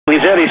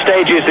these early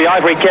stages, the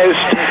Ivory Coast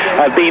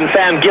have been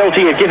found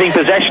guilty of giving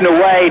possession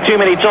away too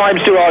many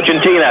times to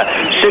Argentina.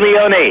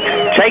 Simeone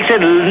takes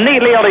it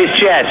neatly on his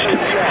chest.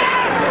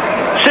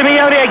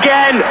 Simeone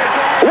again.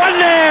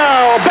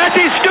 1-0.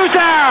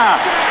 Batistuta.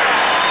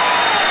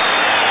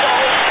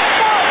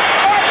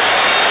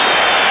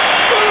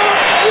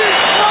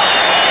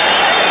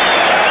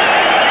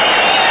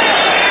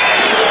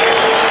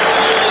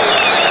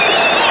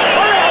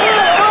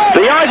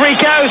 The Ivory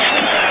Coast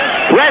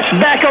rests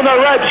back on the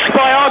ropes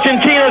by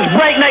Argentina's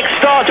breakneck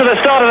start to the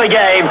start of the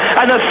game.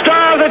 And the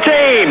star of the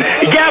team,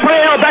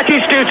 Gabriel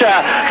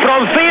Batistuta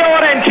from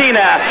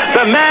Fiorentina,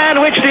 the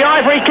man which the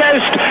Ivory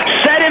Coast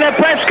said in a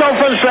press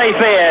conference they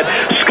feared,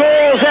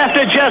 scores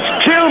after just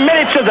 2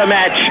 minutes of the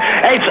match.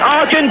 It's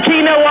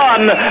Argentina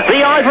 1,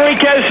 the Ivory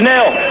Coast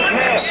 0.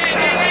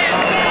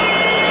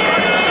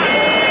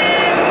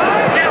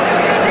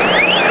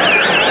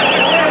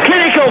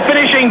 Clinical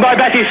finishing by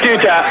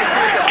Batistuta,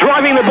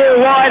 driving the ball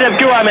wide of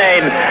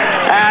Guamen,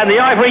 and the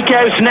Ivory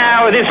Coast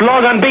now with this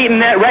long unbeaten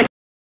net record.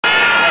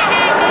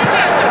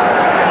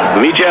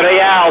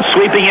 Villarreal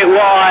sweeping it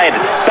wide.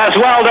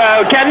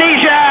 Basualdo,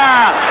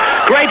 Canija,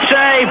 great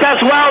save,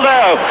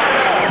 Basualdo,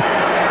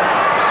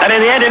 and in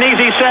the end an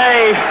easy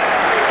save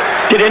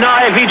to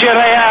deny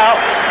Villarreal.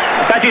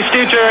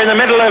 Batistuta in the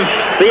middle of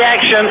the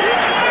action.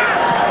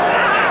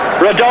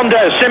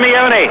 Redondo,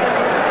 Simeone,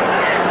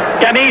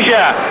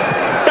 Canija,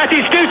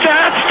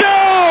 Batistuta, Stu!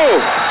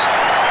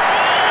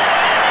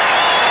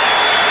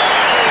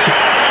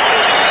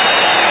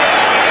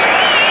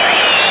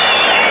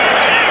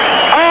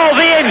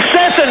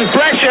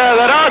 Pressure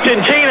that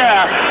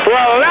Argentina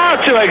were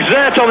allowed to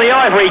exert on the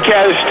Ivory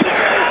Coast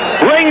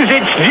brings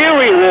its due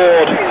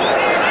reward.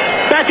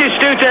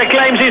 Batistuta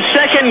claims his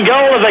second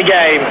goal of the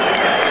game,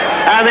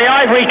 and the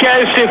Ivory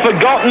Coast, who've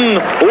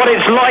forgotten what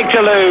it's like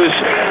to lose,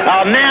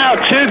 are now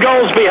 2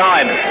 goals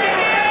behind.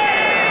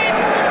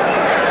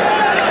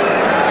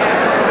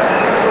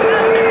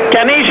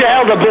 Canija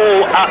held the ball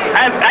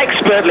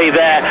expertly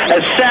there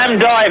as Sam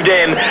dived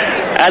in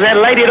and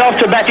then laid it off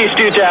to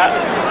Batistuta,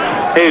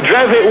 who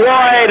drove it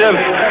wide of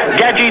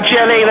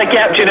Gagicelli, the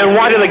captain, and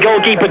wide of the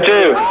goalkeeper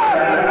too.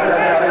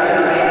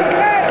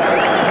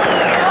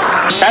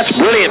 That's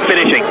brilliant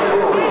finishing.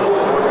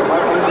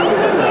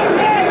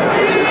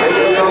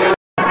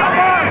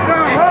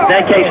 In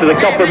that case of the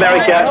Copa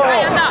America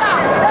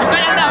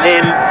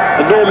in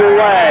the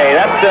normal way.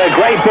 That's a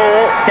great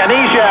ball.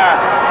 Canija,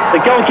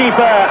 the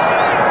goalkeeper,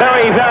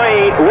 very,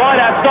 very wide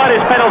outside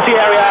his penalty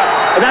area,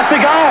 and that's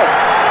the goal.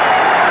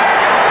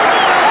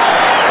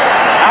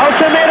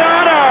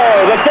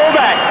 Altamirano, the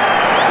fullback,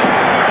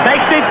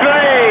 makes it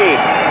 3.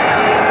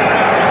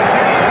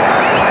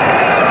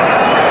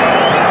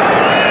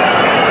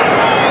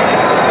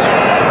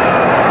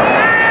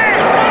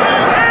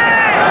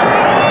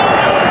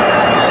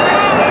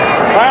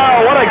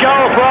 Wow, what a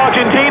goal for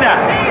Argentina.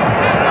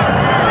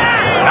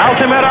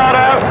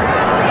 Altamirano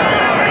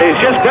has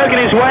just broken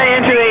his way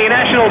into the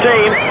national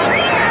team.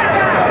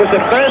 Was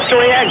the first to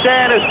react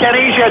then as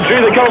Canija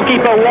drew the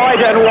goalkeeper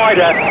wider and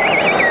wider.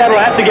 That'll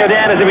have to go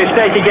down as a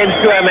mistake against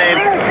Guamen.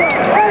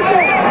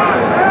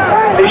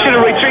 He should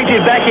have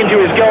retreated back into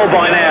his goal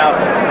by now,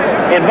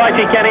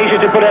 inviting Canija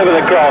to put over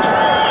the cross,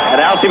 and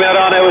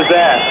Altamirano was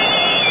there.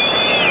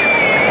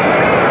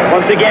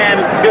 Once again,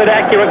 good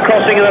accurate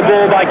crossing of the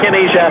ball by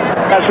Canija.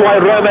 That's why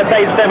Roma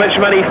paid so much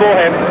money for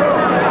him.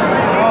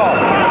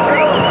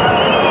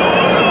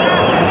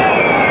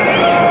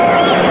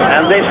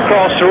 And this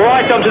cross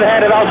right onto the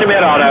head of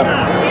Altamirano.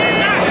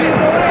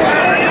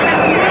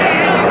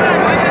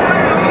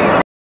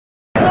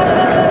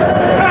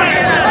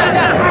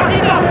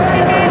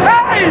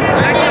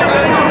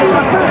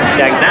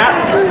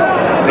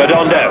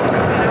 Redondo,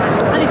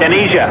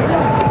 Canija,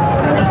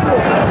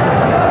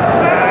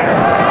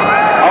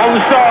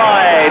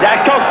 onside,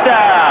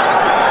 Acosta,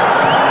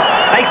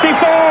 makes it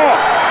 4.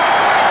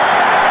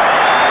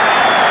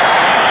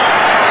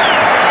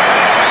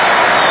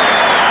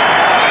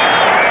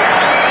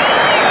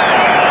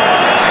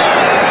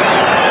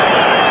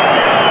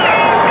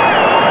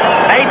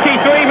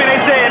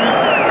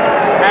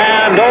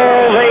 And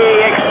all the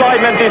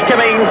excitement is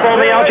coming from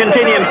the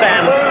Argentinian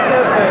fans.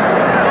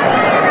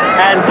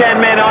 And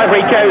 10 men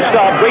Ivory Coast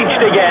are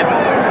breached again.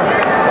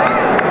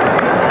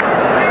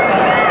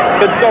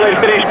 Good solid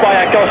finish by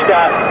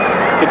Acosta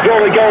to draw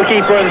the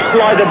goalkeeper and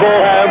slide the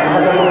ball home.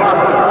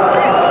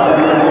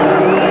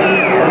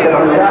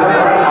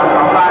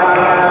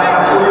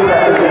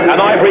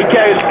 And Ivory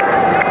Coast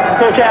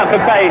caught out for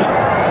pace.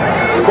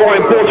 More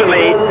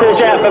importantly,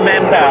 caught out for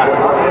manpower.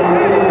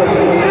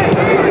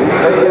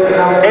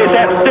 Here's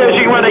that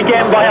surging run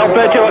again by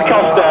Alberto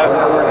Acosta,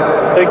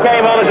 who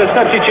came on as a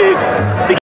substitute.